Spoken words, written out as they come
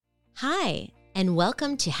Hi, and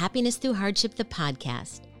welcome to Happiness Through Hardship, the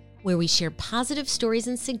podcast, where we share positive stories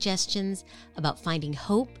and suggestions about finding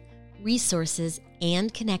hope, resources,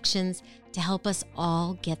 and connections to help us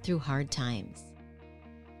all get through hard times.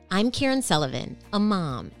 I'm Karen Sullivan, a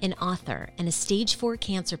mom, an author, and a stage 4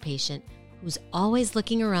 cancer patient who's always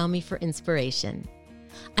looking around me for inspiration.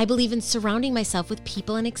 I believe in surrounding myself with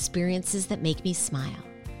people and experiences that make me smile.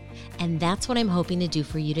 And that's what I'm hoping to do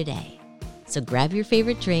for you today. So grab your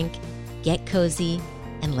favorite drink, get cozy,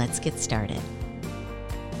 and let's get started.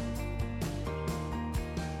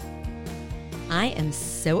 I am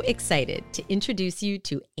so excited to introduce you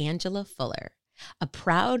to Angela Fuller, a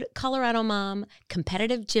proud Colorado mom,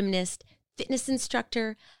 competitive gymnast, fitness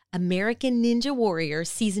instructor, American Ninja Warrior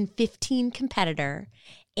Season 15 competitor,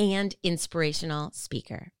 and inspirational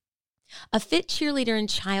speaker. A fit cheerleader in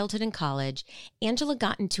childhood and college, Angela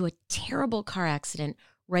got into a terrible car accident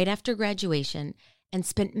right after graduation and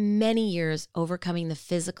spent many years overcoming the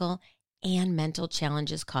physical and mental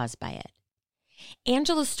challenges caused by it.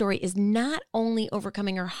 Angela's story is not only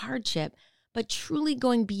overcoming her hardship, but truly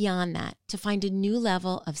going beyond that to find a new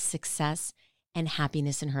level of success and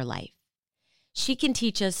happiness in her life. She can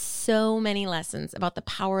teach us so many lessons about the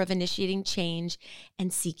power of initiating change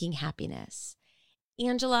and seeking happiness.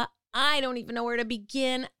 Angela, I don't even know where to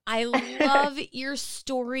begin. I love your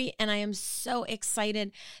story, and I am so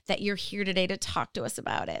excited that you're here today to talk to us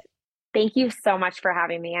about it. Thank you so much for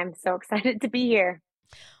having me. I'm so excited to be here.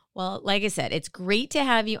 Well, like I said, it's great to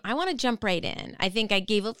have you. I want to jump right in. I think I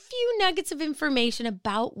gave a few nuggets of information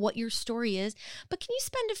about what your story is, but can you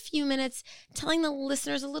spend a few minutes telling the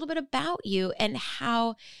listeners a little bit about you and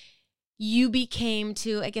how you became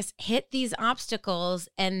to, I guess, hit these obstacles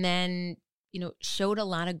and then showed a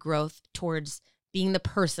lot of growth towards being the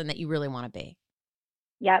person that you really want to be?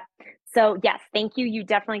 Yep. So yes, thank you. You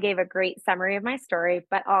definitely gave a great summary of my story,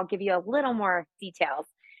 but I'll give you a little more details.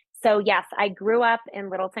 So yes, I grew up in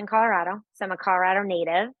Littleton, Colorado. So I'm a Colorado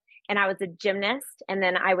native, and I was a gymnast, and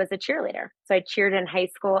then I was a cheerleader. So I cheered in high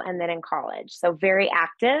school and then in college. So very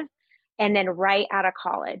active. And then right out of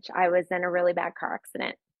college, I was in a really bad car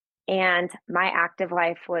accident, and my active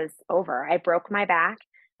life was over. I broke my back.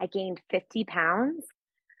 I gained 50 pounds.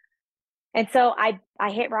 And so I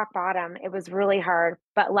hit rock bottom. It was really hard,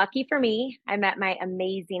 but lucky for me, I met my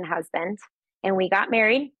amazing husband, and we got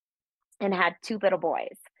married and had 2 little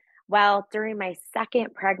boys. Well, during my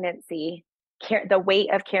second pregnancy, the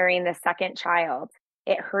weight of carrying the second child,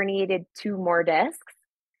 it herniated 2 more discs.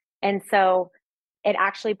 And so it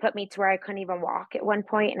actually put me to where I couldn't even walk at one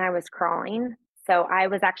point, and I was crawling. So I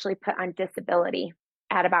was actually put on disability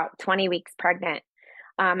at about 20 weeks pregnant.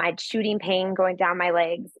 I had shooting pain going down my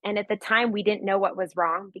legs. And at the time, we didn't know what was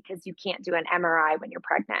wrong because you can't do an MRI when you're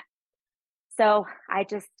pregnant. So I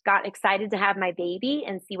just got excited to have my baby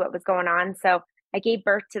and see what was going on. So I gave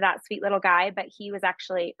birth to that sweet little guy, but he was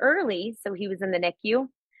actually early. So he was in the NICU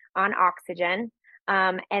on oxygen.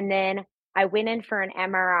 And then I went in for an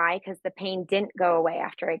MRI because the pain didn't go away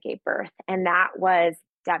after I gave birth. And that was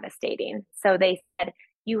devastating. So they said,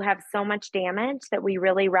 you have so much damage that we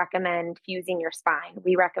really recommend fusing your spine.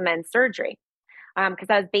 We recommend surgery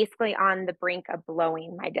because I was basically on the brink of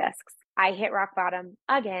blowing my discs. I hit rock bottom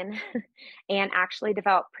again and actually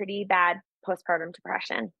developed pretty bad postpartum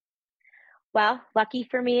depression. Well, lucky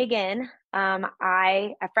for me again,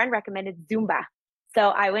 a friend recommended Zumba. So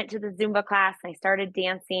I went to the Zumba class and I started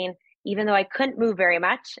dancing, even though I couldn't move very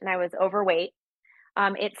much and I was overweight.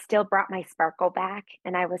 It still brought my sparkle back,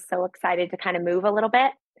 and I was so excited to kind of move a little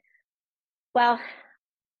bit. Well,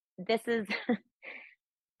 this is,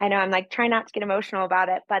 I know I'm like trying not to get emotional about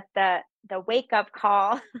it, but the wake up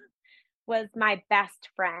call was my best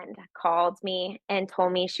friend called me and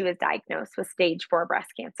told me she was diagnosed with stage 4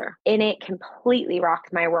 breast cancer, and it completely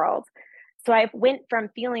rocked my world. So I went from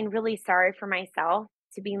feeling really sorry for myself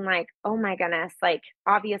to being like, oh my goodness, like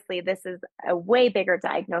obviously this is a way bigger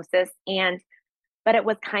diagnosis. But it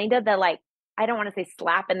was kind of the like, I don't want to say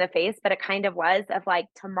slap in the face, but it kind of was of like,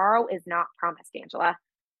 tomorrow is not promised, Angela.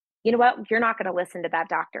 You know what? You're not going to listen to that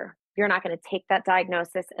doctor. You're not going to take that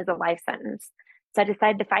diagnosis as a life sentence. So I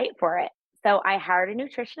decided to fight for it. So I hired a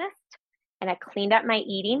nutritionist and I cleaned up my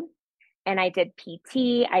eating, and I did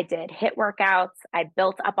PT. I did HIIT workouts. I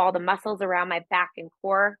built up all the muscles around my back and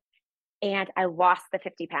core, and I lost the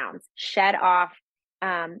 50 pounds, shed off,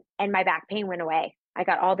 and my back pain went away. I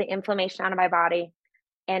got all the inflammation out of my body,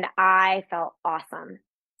 and I felt awesome.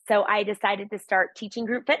 So I decided to start teaching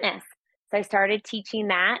group fitness. So I started teaching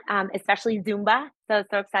that, especially Zumba. So I was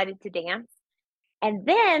so excited to dance. And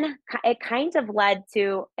then it kind of led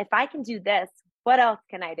to, if I can do this, what else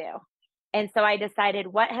can I do? And so I decided,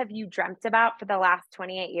 what have you dreamt about for the last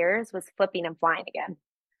 28 years was flipping and flying again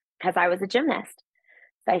because I was a gymnast.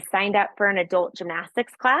 So I signed up for an adult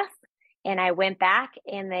gymnastics class and I went back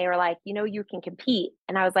and they were like, you can compete.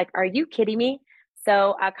 And I was like, are you kidding me?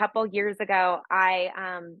 So a couple years ago, I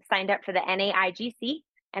signed up for the NAIGC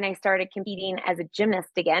and I started competing as a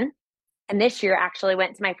gymnast again. And this year actually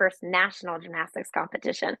went to my first national gymnastics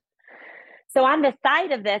competition. So on the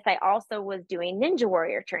side of this, I also was doing Ninja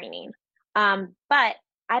Warrior training. But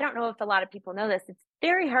I don't know if a lot of people know this. It's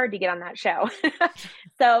very hard to get on that show.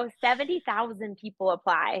 So 70,000 people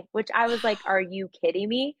apply, which I was like, are you kidding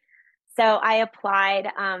me? So I applied.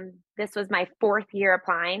 This was my fourth year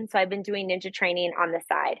applying. So I've been doing ninja training on the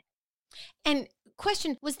side. And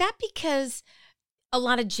question, was that because a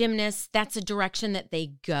lot of gymnasts, that's a direction that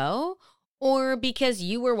they go? Or because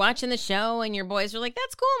you were watching the show and your boys were like,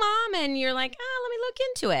 that's cool, mom. And you're like, let me look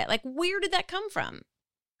into it. Like, where did that come from?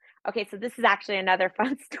 Okay, so this is actually another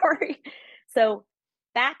fun story. So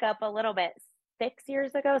back up a little bit. 6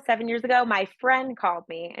 years ago, 7 years ago, my friend called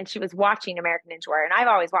me and she was watching American Ninja Warrior, and I've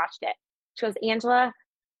always watched it. She goes, Angela,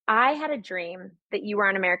 I had a dream that you were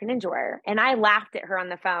on American Ninja Warrior. And I laughed at her on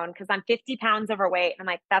the phone because I'm 50 pounds overweight. And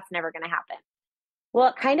I'm like, that's never going to happen. Well,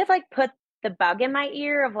 it kind of like put the bug in my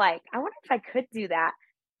ear of like, I wonder if I could do that.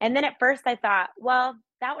 And then at first I thought, well,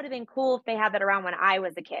 that would have been cool if they had that around when I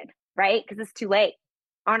was a kid, right? Because it's too late.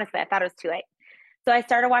 Honestly, I thought it was too late. So I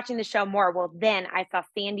started watching the show more. Well, then I saw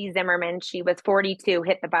Sandy Zimmerman. She was 42,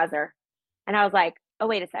 hit the buzzer. And I was like, oh,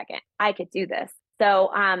 wait a second. I could do this.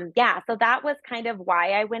 So, so that was kind of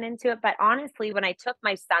why I went into it. But honestly, when I took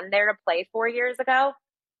my son there to play 4 years ago,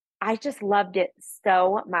 I just loved it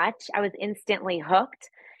so much. I was instantly hooked.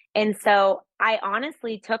 And so I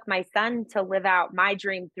honestly took my son to live out my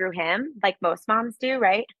dream through him, like most moms do,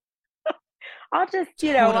 right? I'll just,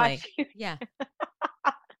 Totally. watch you. Yeah.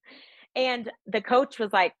 And the coach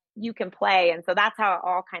was like, you can play. And so that's how it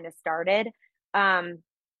all kind of started.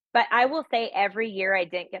 But I will say every year I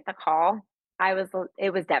didn't get the call,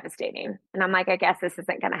 it was devastating. And I'm like, I guess this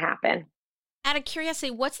isn't going to happen. Out of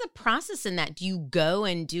curiosity, what's the process in that? Do you go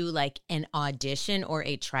and do like an audition or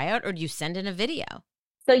a tryout, or do you send in a video?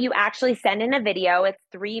 So you actually send in a video. It's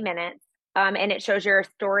 3 minutes, and it shows your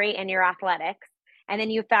story and your athletics. And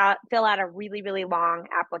then you fill out a really, really long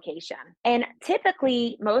application. And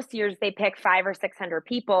typically, most years they pick 500 or 600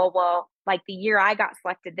 people. Well, like the year I got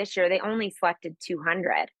selected this year, they only selected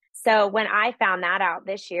 200. So when I found that out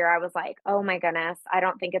this year, I was like, oh my goodness, I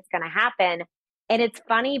don't think it's going to happen. And it's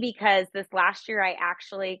funny because this last year I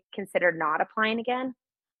actually considered not applying again.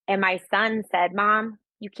 And my son said, Mom,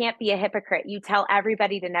 you can't be a hypocrite. You tell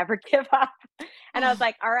everybody to never give up. And I was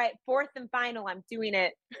like, all right, fourth and final, I'm doing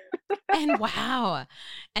it. And wow.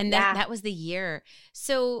 And Yeah. that was the year.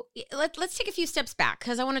 So let's take a few steps back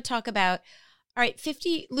because I want to talk about, all right,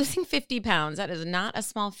 losing 50 pounds. That is not a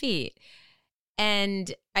small feat.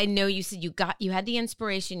 And I know you said you had the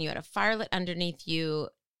inspiration, you had a fire lit underneath you.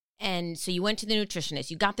 And so you went to the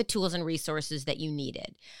nutritionist, you got the tools and resources that you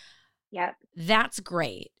needed. Yep. That's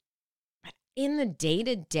great. But in the day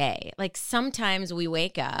to day, like sometimes we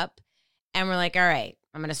wake up and we're like, all right,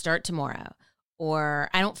 I'm going to start tomorrow, or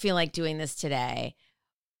I don't feel like doing this today.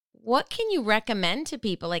 What can you recommend to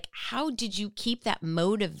people? Like, how did you keep that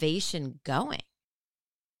motivation going?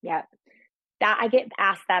 Yep. That I get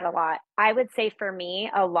asked that a lot. I would say for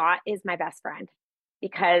me, a lot is my best friend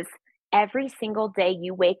because every single day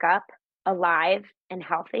you wake up alive and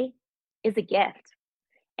healthy is a gift.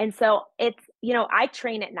 And so it's, I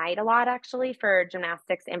train at night a lot actually for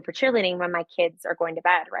gymnastics and for cheerleading when my kids are going to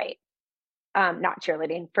bed, right? Not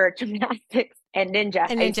cheerleading, for gymnastics and ninja.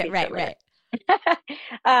 And ninja, right.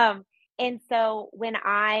 And so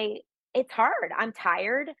it's hard. I'm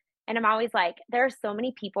tired. And I'm always like, there are so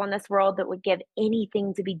many people in this world that would give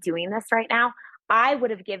anything to be doing this right now. I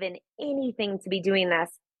would have given anything to be doing this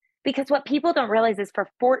because what people don't realize is for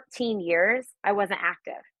 14 years, I wasn't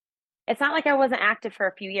active. It's not like I wasn't active for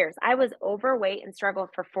a few years. I was overweight and struggled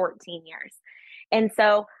for 14 years. And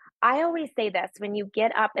so I always say this when you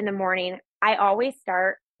get up in the morning, I always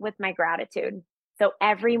start with my gratitude. So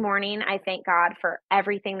every morning, I thank God for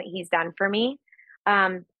everything that He's done for me,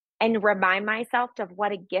 and remind myself of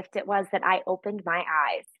what a gift it was that I opened my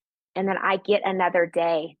eyes and that I get another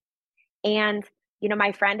day. And,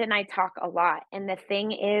 my friend and I talk a lot. And the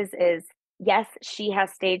thing is yes, she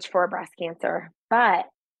has stage 4 breast cancer, but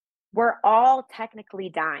we're all technically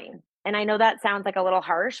dying. And I know that sounds like a little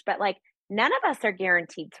harsh, but like none of us are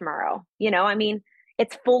guaranteed tomorrow. I mean,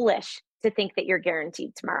 it's foolish to think that you're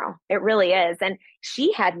guaranteed tomorrow. It really is. And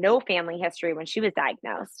she had no family history when she was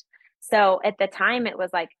diagnosed. So at the time, it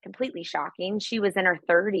was like completely shocking. She was in her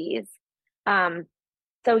 30s. Um,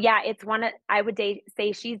 so yeah, it's I would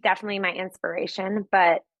say she's definitely my inspiration,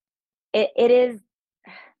 but it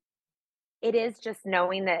is just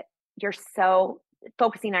knowing that you're so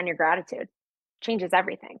focusing on your gratitude changes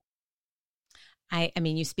everything. I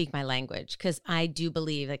mean, you speak my language because I do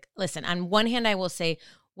believe, like, listen, on one hand, I will say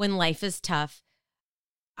when life is tough,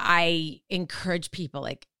 I encourage people,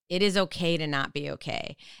 like, it is okay to not be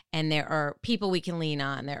okay. And there are people we can lean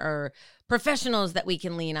on. There are professionals that we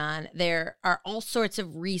can lean on. There are all sorts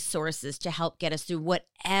of resources to help get us through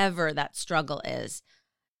whatever that struggle is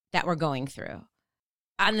that we're going through.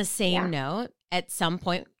 On the same Yeah. note, at some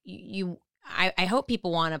point, I hope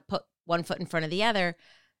people want to put one foot in front of the other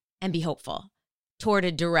and be hopeful toward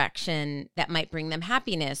a direction that might bring them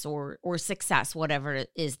happiness or success, whatever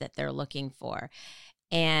it is that they're looking for.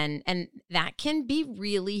 And that can be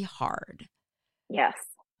really hard. Yes.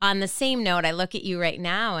 On the same note, I look at you right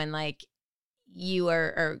now and like you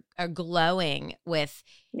are glowing with,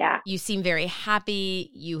 Yeah. you seem very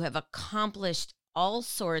happy. You have accomplished all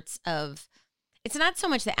sorts of, it's not so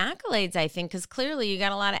much the accolades, I think, because clearly you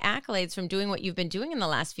got a lot of accolades from doing what you've been doing in the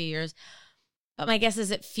last few years. But my guess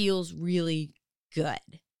is it feels really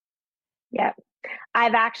good. Yeah.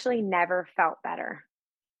 I've actually never felt better.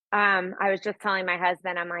 I was just telling my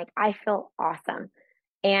husband, I'm like, I feel awesome.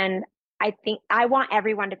 And I think I want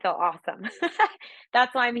everyone to feel awesome.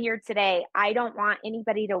 That's why I'm here today. I don't want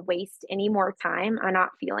anybody to waste any more time on not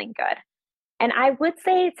feeling good. And I would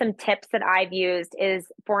say some tips that I've used is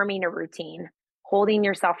forming a routine, holding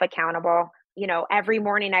yourself accountable. Every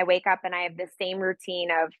morning I wake up and I have the same routine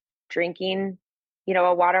of drinking,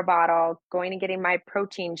 a water bottle, going and getting my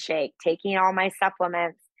protein shake, taking all my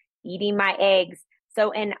supplements, eating my eggs.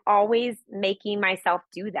 So, and always making myself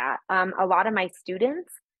do that. A lot of my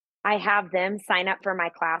students, I have them sign up for my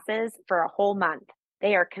classes for a whole month.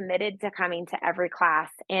 They are committed to coming to every class.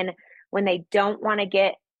 And when they don't want to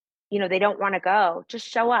they don't want to go, just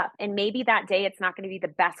show up. And maybe that day it's not going to be the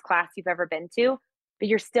best class you've ever been to, but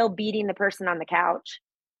you're still beating the person on the couch,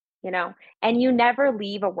 you know, and you never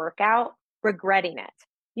leave a workout regretting it.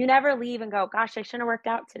 You never leave and go, gosh, I shouldn't have worked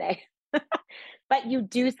out today. But you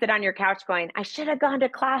do sit on your couch going, I should have gone to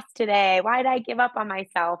class today. Why did I give up on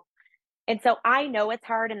myself? And so I know it's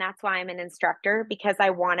hard. And that's why I'm an instructor because I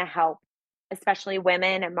want to help, especially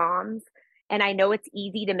women and moms. And I know it's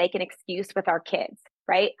easy to make an excuse with our kids,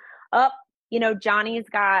 right? Oh, Johnny's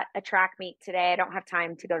got a track meet today. I don't have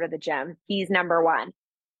time to go to the gym. He's number one.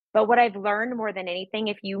 But what I've learned more than anything,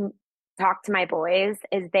 if you talk to my boys,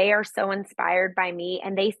 is they are so inspired by me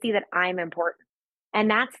and they see that I'm important. And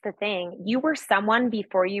that's the thing. You were someone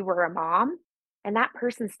before you were a mom, and that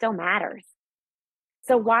person still matters.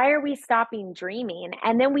 So why are we stopping dreaming?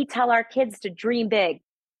 And then we tell our kids to dream big,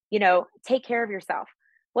 take care of yourself.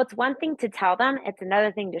 Well, it's one thing to tell them, it's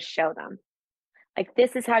another thing to show them. Like,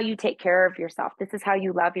 this is how you take care of yourself. This is how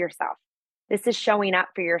you love yourself. This is showing up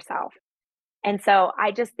for yourself. And so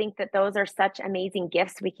I just think that those are such amazing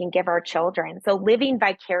gifts we can give our children. So living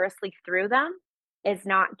vicariously through them is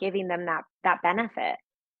not giving them that benefit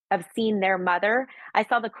of seeing their mother. I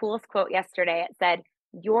saw the coolest quote yesterday. It said,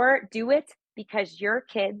 do it because your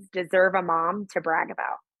kids deserve a mom to brag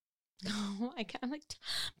about. Oh my God, I'm like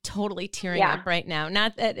totally tearing Yeah. up right now.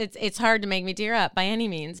 Not that it's hard to make me tear up by any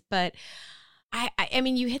means, but I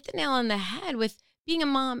mean, you hit the nail on the head with being a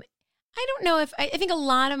mom. I don't know if I think a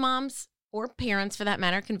lot of moms or parents for that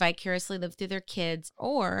matter can vicariously live through their kids,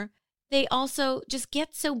 or they also just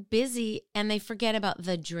get so busy and they forget about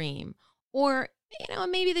the dream. Or,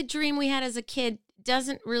 maybe the dream we had as a kid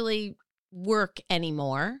doesn't really work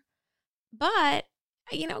anymore. But,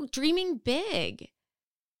 dreaming big.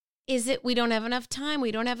 Is it we don't have enough time,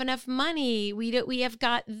 we don't have enough money, we have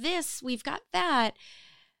got this, we've got that.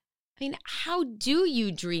 I mean, how do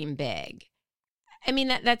you dream big? I mean,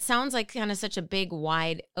 that sounds like kind of such a big,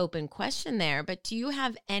 wide open question there, but do you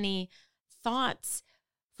have any thoughts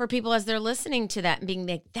for people as they're listening to that and being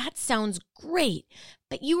like, that sounds great,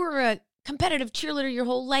 but you were a competitive cheerleader your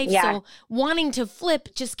whole life, Yeah. so wanting to flip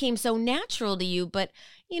just came so natural to you, but,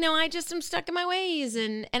 I just am stuck in my ways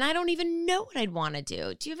and I don't even know what I'd want to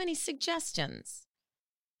do. Do you have any suggestions?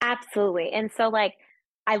 Absolutely. And so, like,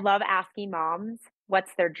 I love asking moms,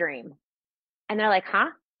 what's their dream? And they're like,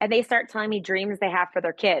 huh? And they start telling me dreams they have for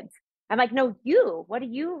their kids. I'm like, no, what do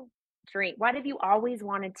you dream? What have you always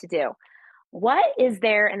wanted to do? What is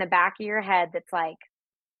there in the back of your head that's like,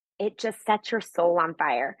 it just sets your soul on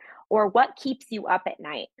fire? Or what keeps you up at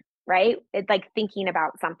night, right? It's like thinking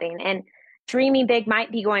about something. And dreaming big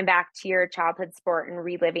might be going back to your childhood sport and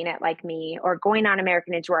reliving it like me, or going on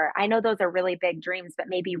American Ninja Warrior. I know those are really big dreams, but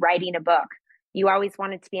maybe writing a book. You always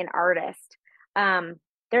wanted to be an artist. Um,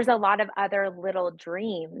 there's a lot of other little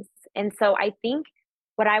dreams. And so I think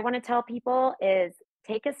what I want to tell people is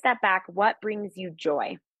take a step back. What brings you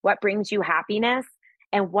joy? What brings you happiness?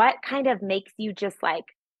 And what kind of makes you just like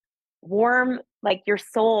warm, like your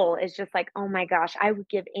soul is just like, oh my gosh, I would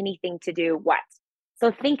give anything to do what?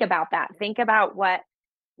 So think about that. Think about what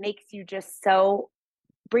makes you just so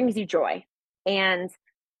brings you joy. And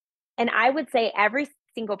I would say every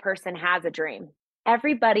single person has a dream.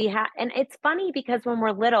 Everybody has, and it's funny because when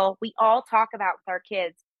we're little, we all talk about with our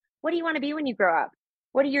kids, what do you want to be when you grow up?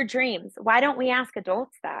 What are your dreams? Why don't we ask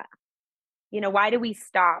adults that? Why do we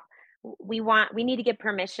stop? We need to give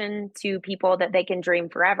permission to people that they can dream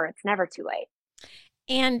forever. It's never too late.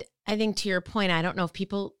 And I think to your point, I don't know if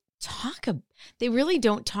people they really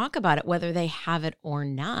don't talk about it, whether they have it or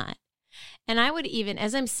not. And I would even,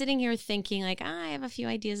 as I'm sitting here thinking like, I have a few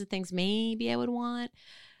ideas of things maybe I would want.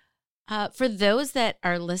 For those that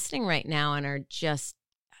are listening right now and are just,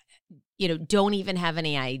 don't even have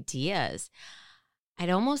any ideas, I'd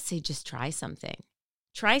almost say just try something.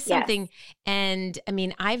 Try something. Yes. And I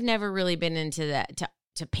mean, I've never really been into that,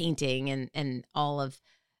 to painting and all of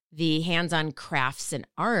the hands-on crafts and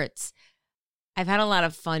arts. I've had a lot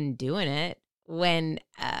of fun doing it. When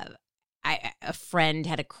a friend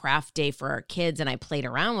had a craft day for our kids and I played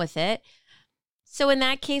around with it. So in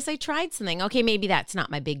that case, I tried something. Okay, maybe that's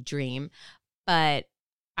not my big dream, but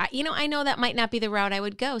I know that might not be the route I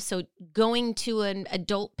would go. So going to an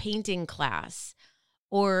adult painting class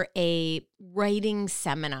or a writing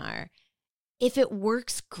seminar, if it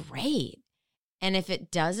works, great. And if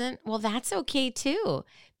it doesn't, well, that's okay too,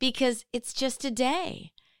 because it's just a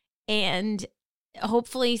day. And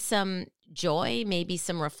hopefully some joy, maybe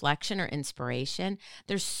some reflection or inspiration.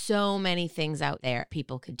 There's so many things out there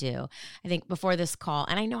people could do. I think before this call,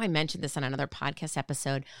 and I know I mentioned this on another podcast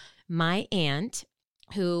episode, my aunt,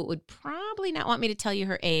 who would probably not want me to tell you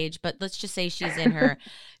her age, but let's just say she's in her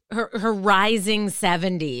rising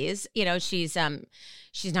 70s.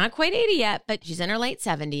 She's not quite 80 yet, but she's in her late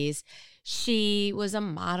 70s. She was a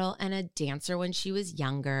model and a dancer when she was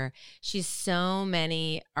younger. She's so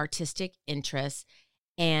many artistic interests,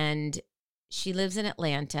 and she lives in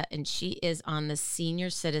Atlanta, and she is on the senior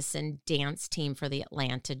citizen dance team for the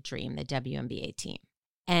Atlanta Dream, the WNBA team.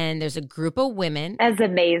 And there's a group of women. That's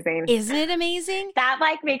amazing. Isn't it amazing? That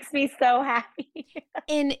makes me so happy.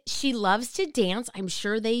 And she loves to dance. I'm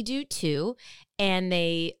sure they do too. And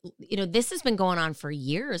this has been going on for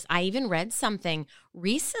years. I even read something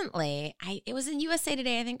recently. It was in USA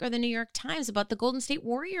Today, I think, or the New York Times, about the Golden State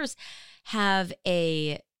Warriors have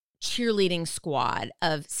a cheerleading squad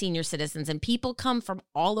of senior citizens, and people come from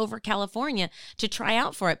all over California to try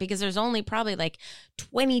out for it because there's only probably like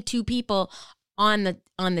 22 people on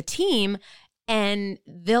the team, and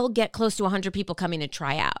they'll get close to 100 people coming to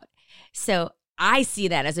try out. So I see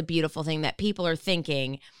that as a beautiful thing, that people are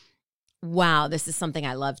thinking, wow, this is something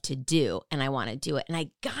I love to do and I want to do it. And I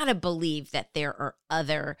gotta believe that there are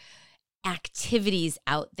other activities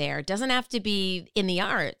out there. It doesn't have to be in the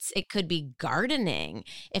arts. It could be gardening.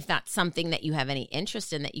 If that's something that you have any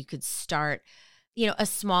interest in, that you could start, a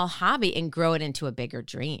small hobby and grow it into a bigger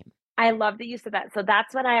dream. I love that you said that. So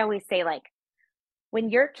that's what I always say, like, when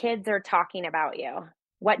your kids are talking about you,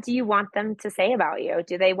 what do you want them to say about you?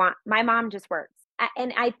 Do they want, my mom just works.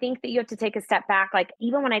 And I think that you have to take a step back. Like,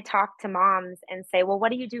 even when I talk to moms and say, well,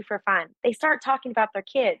 what do you do for fun? They start talking about their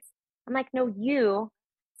kids. I'm like, no, you.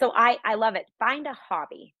 So I love it. Find a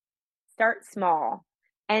hobby, start small.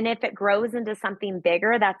 And if it grows into something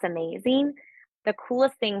bigger, that's amazing. The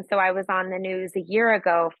coolest thing. So I was on the news a year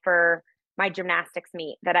ago for my gymnastics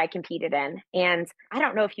meet that I competed in. And I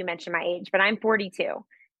don't know if you mentioned my age, but I'm 42.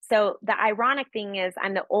 So the ironic thing is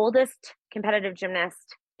I'm the oldest competitive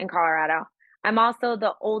gymnast in Colorado. I'm also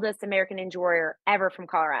the oldest American Ninja Warrior ever from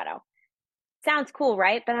Colorado. Sounds cool,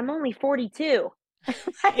 right? But I'm only 42.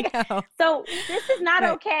 So this is not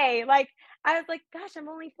okay. Like, I was like, gosh, I'm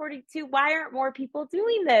only 42. Why aren't more people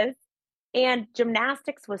doing this? And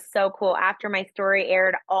gymnastics was so cool. After my story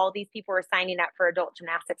aired, all these people were signing up for adult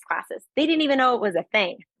gymnastics classes. They didn't even know it was a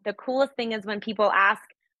thing. The coolest thing is when people ask,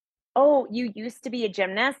 oh, you used to be a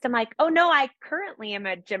gymnast? I'm like, oh, no, I currently am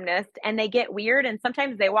a gymnast. And they get weird. And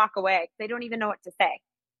sometimes they walk away. They don't even know what to say.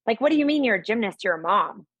 Like, what do you mean you're a gymnast? You're a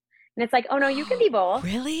mom. And it's like, oh, no, you can be both.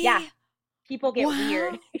 Really? Yeah. People get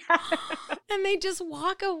weird. And they just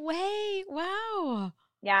walk away. Wow.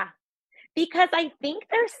 Yeah. Because I think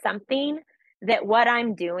there's something that what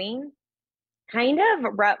I'm doing kind of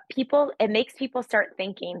it makes people start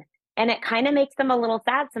thinking, and it kind of makes them a little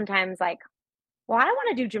sad sometimes, like, well, I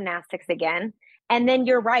want to do gymnastics again. And then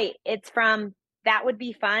you're right. It's from that would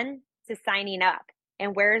be fun to signing up.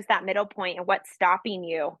 And where is that middle point and what's stopping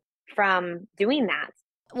you from doing that?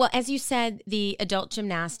 Well, as you said, the adult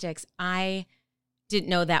gymnastics, I didn't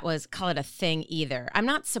know that was, call it a thing either. I'm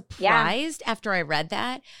not Yeah. surprised after I read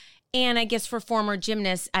that. And I guess for former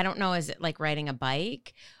gymnasts, I don't know, is it like riding a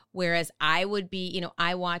bike? Whereas I would be,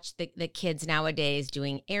 I watch the kids nowadays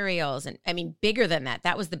doing aerials and I mean, bigger than that.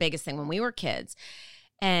 That was the biggest thing when we were kids.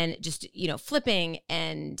 And just, flipping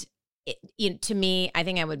and to me, I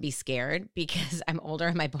think I would be scared because I'm older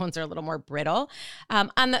and my bones are a little more brittle.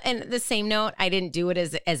 And the same note, I didn't do it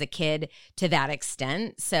as a kid to that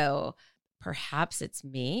extent. So perhaps it's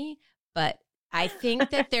me, but I think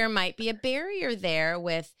that there might be a barrier there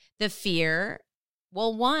with the fear.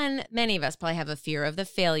 Well, one, many of us probably have a fear of the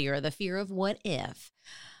failure, the fear of what if,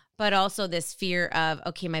 but also this fear of,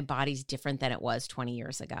 okay, my body's different than it was 20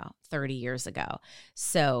 years ago, 30 years ago.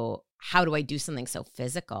 So how do I do something so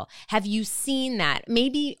physical? Have you seen that?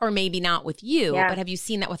 Maybe or maybe not with you, Yeah. but have you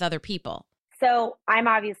seen that with other people? So I'm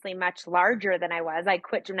obviously much larger than I was. I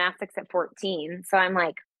quit gymnastics at 14. So I'm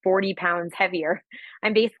like 40 pounds heavier.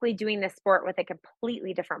 I'm basically doing this sport with a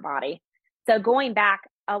completely different body. So going back,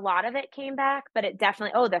 a lot of it came back, but it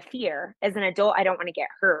definitely, oh, the fear as an adult, I don't want to get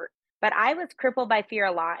hurt. But I was crippled by fear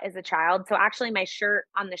a lot as a child. So actually, my shirt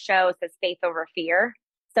on the show says faith over fear.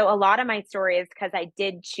 So a lot of my story is because I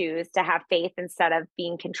did choose to have faith instead of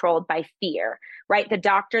being controlled by fear, right? The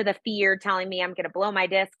doctor, the fear telling me I'm going to blow my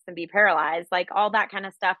discs and be paralyzed, like all that kind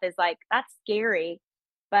of stuff is like, that's scary.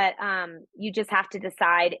 But you just have to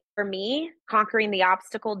decide. For me, conquering the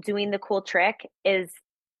obstacle, doing the cool trick is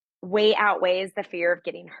way outweighs the fear of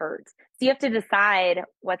getting hurt. So you have to decide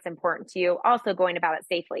what's important to you, also going about it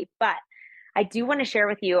safely. But I do want to share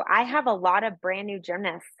with you, I have a lot of brand new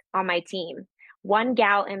gymnasts on my team. One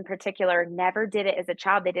gal in particular never did it as a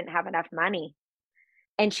child. They didn't have enough money.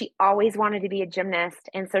 And she always wanted to be a gymnast.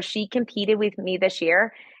 And so she competed with me this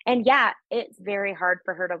year. And yeah, it's very hard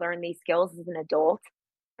for her to learn these skills as an adult,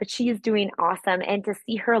 but she is doing awesome. And to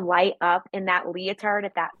see her light up in that leotard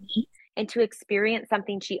at that meet and to experience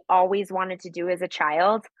something she always wanted to do as a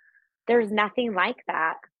child, there's nothing like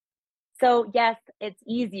that. So, yes, it's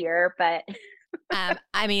easier, but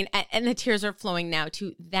I mean, and the tears are flowing now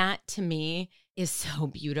too. That to me is so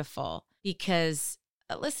beautiful because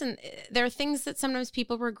listen, there are things that sometimes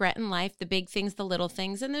people regret in life, the big things, the little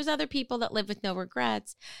things, and there's other people that live with no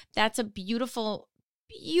regrets. That's a beautiful,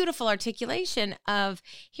 beautiful articulation of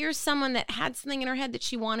here's someone that had something in her head that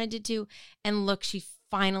she wanted to do, and look, she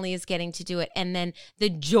finally is getting to do it. And then the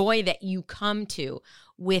joy that you come to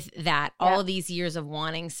with that, yeah, all these years of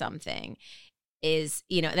wanting something is,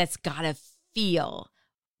 that's gotta feel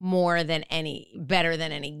more than better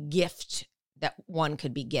than any gift that one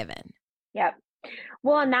could be given. yeah.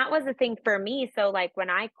 Well, and that was the thing for me. So, like, when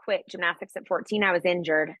I quit gymnastics at 14, I was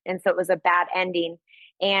injured. And so it was a bad ending.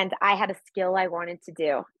 And I had a skill I wanted to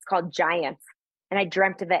do. It's called Giants. And I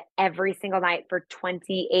dreamt of it every single night for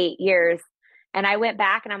 28 years. And I went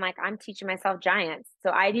back and I'm like, I'm teaching myself Giants.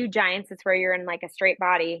 So I do Giants. It's where you're in like a straight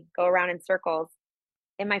body, go around in circles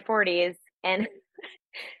in my 40s, and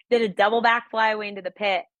did a double back flyaway into the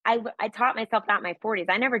pit. I taught myself that in my 40s.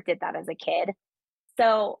 I never did that as a kid.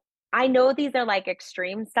 So I know these are like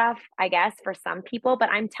extreme stuff, I guess, for some people, but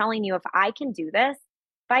I'm telling you, if I can do this,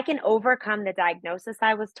 if I can overcome the diagnosis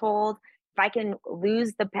I was told, if I can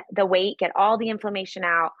lose the weight, get all the inflammation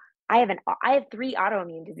out, I have 3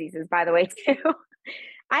 autoimmune diseases, by the way, too.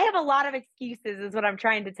 I have a lot of excuses, is what I'm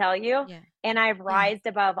trying to tell you, Yeah. and I've Yeah. rised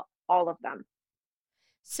above all of them.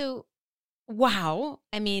 So, wow.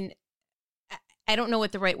 I mean, I don't know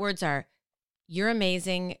what the right words are. You're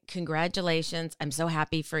amazing. Congratulations. I'm so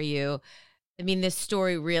happy for you. I mean, this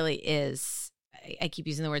story really is, I keep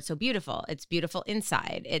using the word so beautiful. It's beautiful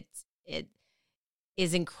inside. It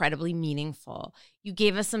is incredibly meaningful. You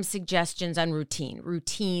gave us some suggestions on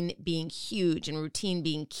routine being huge and routine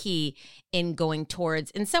being key in going towards,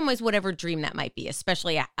 in some ways, whatever dream that might be,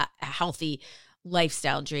 especially a healthy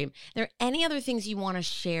lifestyle dream. Are there any other things you want to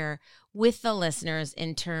share with the listeners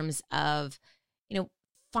in terms of,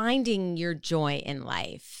 finding your joy in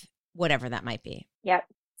life, whatever that might be? Yep.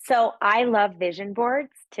 So I love vision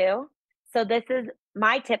boards too. So this is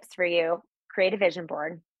my tips for you. Create a vision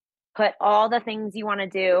board. Put all the things you want to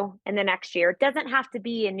do in the next year. It doesn't have to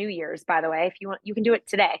be a New Year's, by the way. If you want, you can do it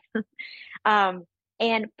today. um,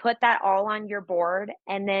 and put that all on your board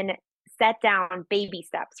and then set down baby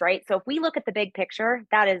steps, right? So if we look at the big picture,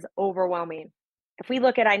 that is overwhelming. If we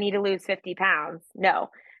look at I need to lose 50 pounds,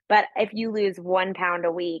 no. But if you lose 1 pound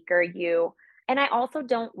a week and I also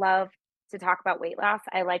don't love to talk about weight loss.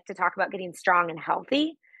 I like to talk about getting strong and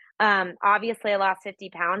healthy. Obviously I lost 50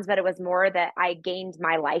 pounds, but it was more that I gained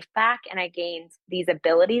my life back and I gained these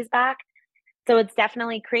abilities back. So it's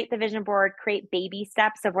definitely create the vision board, create baby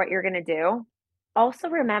steps of what you're going to do. Also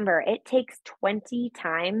remember, it takes 20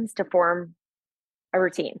 times to form a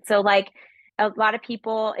routine. So like a lot of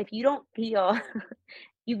people, if you don't feel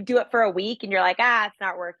you do it for a week and you're like, it's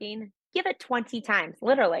not working, give it 20 times,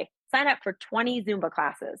 literally. Sign up for 20 Zumba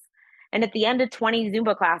classes. And at the end of 20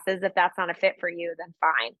 Zumba classes, if that's not a fit for you, then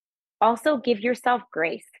fine. Also, give yourself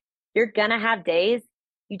grace. You're going to have days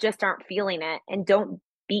you just aren't feeling it, and don't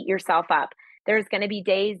beat yourself up. There's going to be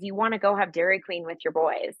days you want to go have Dairy Queen with your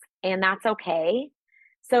boys, and that's okay.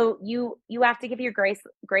 So you have to give your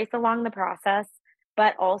grace along the process,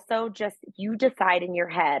 but also just you decide in your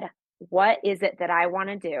head, what is it that I want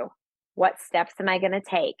to do? What steps am I going to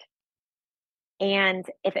take? And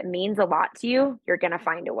if it means a lot to you, you're going to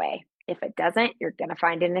find a way. If it doesn't, you're going to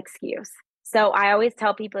find an excuse. So I always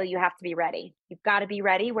tell people you have to be ready. You've got to be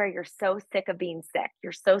ready where you're so sick of being sick.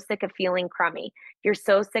 You're so sick of feeling crummy. You're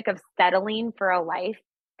so sick of settling for a life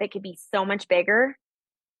that could be so much bigger.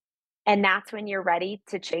 And that's when you're ready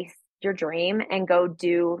to chase your dream and go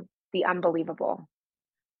do the unbelievable.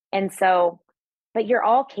 And so, but you're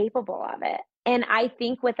all capable of it. And I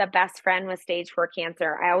think with a best friend with stage 4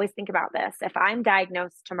 cancer, I always think about this. If I'm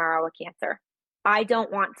diagnosed tomorrow with cancer, I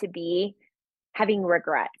don't want to be having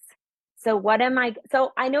regrets. So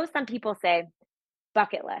so I know some people say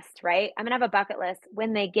bucket list, right? I'm going to have a bucket list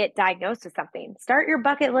when they get diagnosed with something. Start your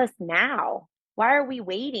bucket list now. Why are we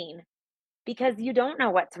waiting? Because you don't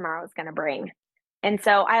know what tomorrow is going to bring. And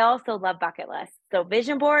so I also love bucket lists. So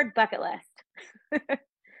vision board, bucket list.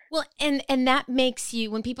 Well, and that makes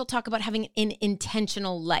you, when people talk about having an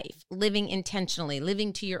intentional life, living intentionally,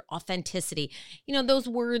 living to your authenticity, those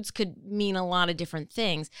words could mean a lot of different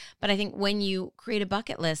things. But I think when you create a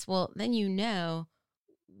bucket list, well, then you know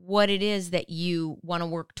what it is that you want to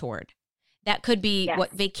work toward. That could be, Yes.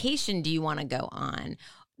 What vacation do you want to go on?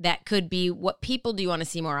 That could be what people do you want to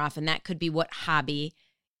see more often. That could be what hobby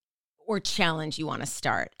or challenge you want to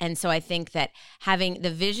start. And so I think that having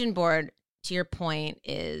the vision board, to your point,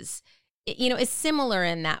 is similar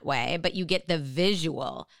in that way, but you get the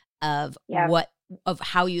visual of of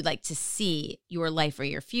how you'd like to see your life or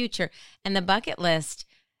your future. And the bucket list,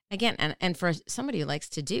 again, and for somebody who likes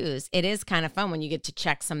to do, it is kind of fun when you get to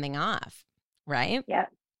check something off, right? Yep.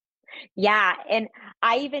 Yeah. And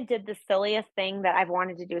I even did the silliest thing that I've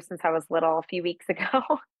wanted to do since I was little a few weeks ago.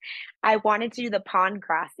 I wanted to do the pond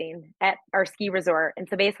crossing at our ski resort. And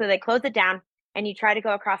so basically they close it down and you try to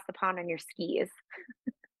go across the pond on your skis.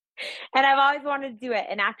 And I've always wanted to do it.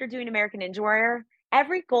 And after doing American Ninja Warrior,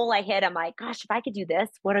 every goal I hit, I'm like, gosh, if I could do this,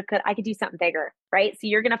 I could do something bigger, right? So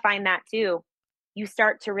you're going to find that too. You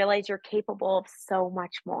start to realize you're capable of so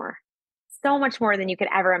much more than you could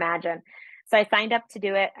ever imagine. So I signed up to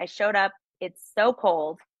do it. I showed up. It's so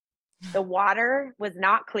cold. The water was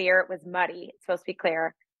not clear. It was muddy. It's supposed to be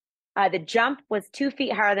clear. The jump was 2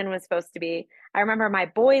 feet higher than it was supposed to be. I remember my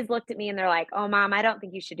boys looked at me and they're like, "Oh, Mom, I don't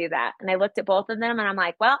think you should do that." And I looked at both of them and I'm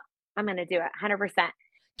like, "Well, I'm going to do it 100%.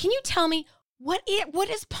 Can you tell me what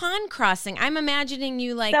is pond crossing? I'm imagining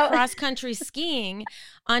you like cross country skiing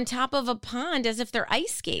on top of a pond as if they're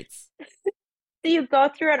ice skates. So you go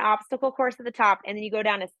through an obstacle course at the top and then you go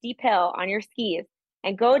down a steep hill on your skis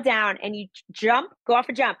and go down and you go off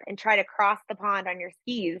a jump and try to cross the pond on your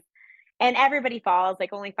skis. And everybody falls,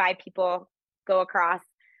 like only 5 people go across.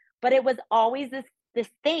 But it was always this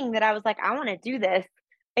thing that I was like, I want to do this.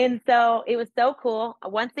 And so it was so cool.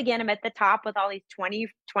 Once again, I'm at the top with all these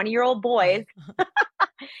 20-year-old boys.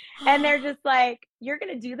 And they're just like, "You're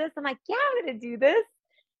going to do this?" I'm like, "Yeah, I'm going to do this."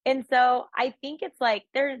 And so I think it's like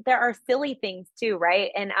there are silly things too,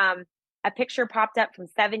 right? And a picture popped up from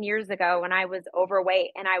 7 years ago when I was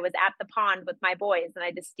overweight and I was at the pond with my boys. And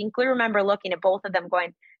I distinctly remember looking at both of them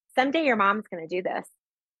going, "Someday your mom's going to do this."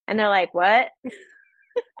 And they're like, "What?"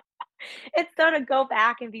 It's so to go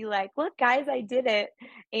back and be like, "Look, guys, I did it."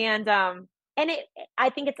 And I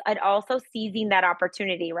think it's also seizing that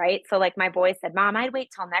opportunity, right? So like my boy said, "Mom, I'd wait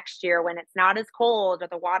till next year when it's not as cold or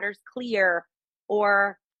the water's clear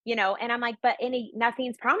or, and I'm like, but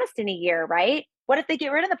nothing's promised in a year, right? What if they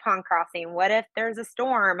get rid of the pond crossing? What if there's a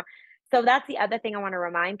storm?" So that's the other thing I want to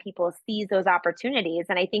remind people is seize those opportunities.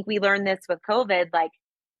 And I think we learned this with COVID, like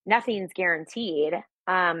nothing's guaranteed.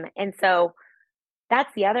 And so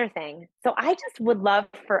that's the other thing. So I just would love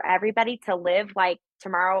for everybody to live like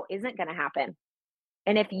tomorrow isn't going to happen.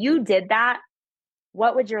 And if you did that,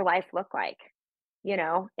 what would your life look like?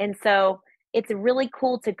 And so it's really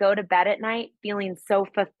cool to go to bed at night feeling so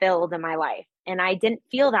fulfilled in my life. And I didn't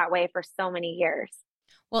feel that way for so many years.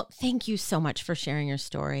 Well, thank you so much for sharing your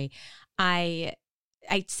story. I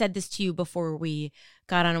said this to you before we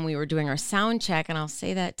got on and we were doing our sound check, and I'll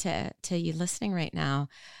say that to you listening right now.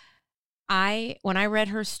 When I read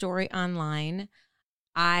her story online,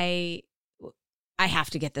 I have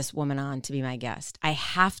to get this woman on to be my guest. I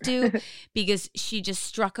have to, because she just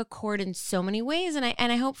struck a chord in so many ways. And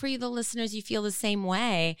I hope for you, the listeners, you feel the same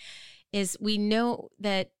way. Is we know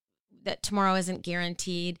that tomorrow isn't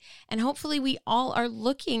guaranteed. And hopefully we all are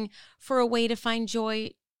looking for a way to find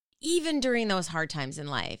joy even during those hard times in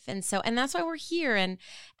life. And that's why we're here. And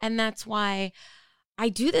that's why I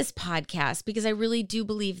do this podcast, because I really do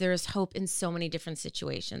believe there is hope in so many different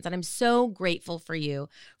situations. And I'm so grateful for you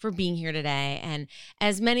for being here today. And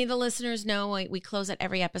as many of the listeners know, we close out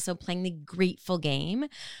every episode playing the Grateful Game,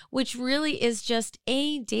 which really is just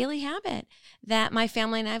a daily habit that my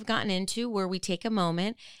family and I have gotten into, where we take a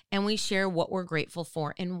moment and we share what we're grateful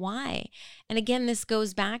for and why. And again, this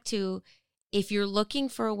goes back to, if you're looking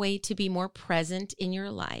for a way to be more present in your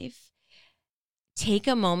life, take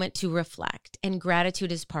a moment to reflect, and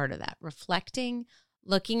gratitude is part of that. Reflecting,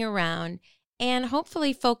 looking around, and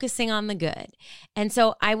hopefully focusing on the good. And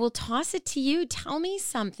so I will toss it to you. Tell me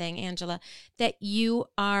something, Angela, that you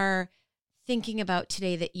are thinking about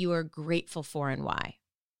today that you are grateful for, and why.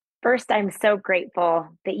 First, I'm so grateful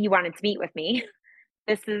that you wanted to meet with me.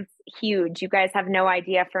 This is huge. You guys have no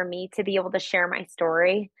idea, for me to be able to share my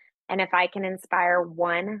story. And if I can inspire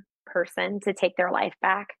one person to take their life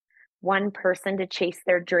back, one person to chase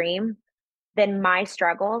their dream, then my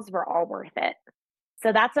struggles were all worth it.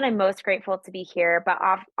 So that's what I'm most grateful to be here, but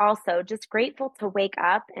also just grateful to wake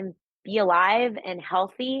up and be alive and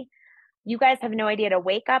healthy. You guys have no idea, to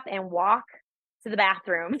wake up and walk to the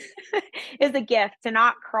bathroom is a gift. To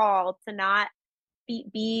not crawl, to not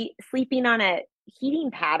be sleeping on a heating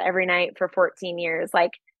pad every night for 14 years,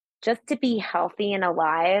 like, just to be healthy and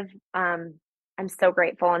alive. I'm so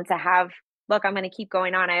grateful. And to have, look, I'm going to keep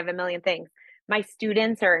going on. I have a million things. My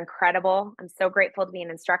students are incredible. I'm so grateful to be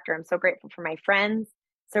an instructor. I'm so grateful for my friends,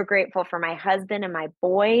 so grateful for my husband and my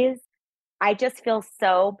boys. I just feel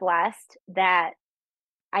so blessed that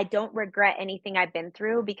I don't regret anything I've been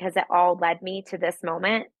through, because it all led me to this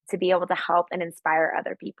moment to be able to help and inspire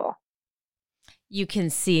other people. You can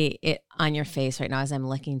see it on your face right now as I'm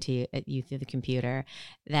looking at you through the computer,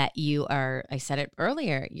 that you are, I said it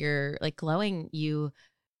earlier, you're like glowing.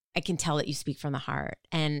 I can tell that you speak from the heart.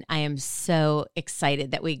 And I am so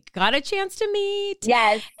excited that we got a chance to meet.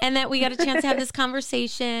 Yes. And that we got a chance to have this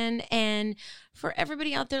conversation. And for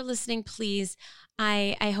everybody out there listening, please,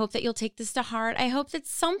 I hope that you'll take this to heart. I hope that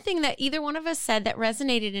something that either one of us said that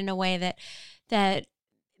resonated in a way that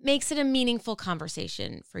makes it a meaningful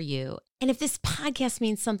conversation for you. And if this podcast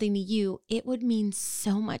means something to you, it would mean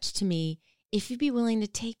so much to me if you'd be willing to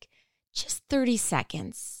take just 30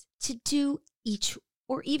 seconds to do each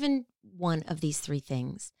or even one of these three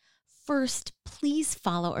things. First, please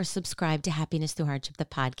follow or subscribe to Happiness Through Hardship, the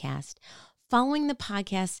podcast. Following the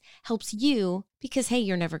podcast helps you because, hey,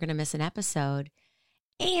 you're never going to miss an episode.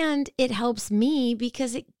 And it helps me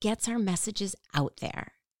because it gets our messages out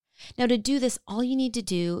there. Now, to do this, all you need to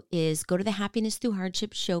do is go to the Happiness Through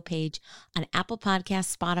Hardship show page on Apple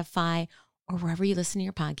Podcasts, Spotify, or wherever you listen to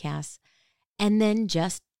your podcasts, and then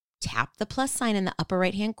just tap the plus sign in the upper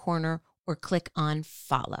right-hand corner or click on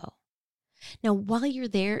follow. Now, while you're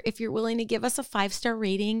there, if you're willing to give us a 5-star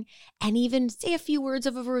rating and even say a few words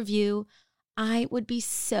of a review, I would be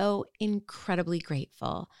so incredibly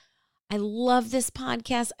grateful. I love this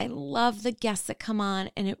podcast. I love the guests that come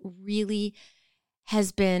on, and it really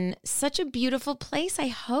has been such a beautiful place, I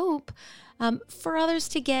hope, for others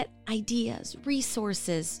to get ideas,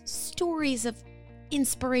 resources, stories of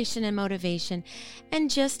inspiration and motivation, and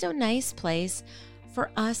just a nice place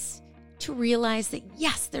for us to realize that,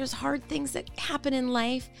 yes, there's hard things that happen in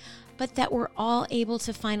life, but that we're all able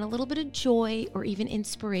to find a little bit of joy or even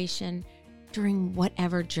inspiration during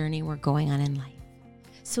whatever journey we're going on in life.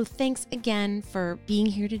 So thanks again for being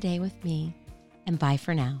here today with me, and bye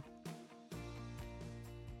for now.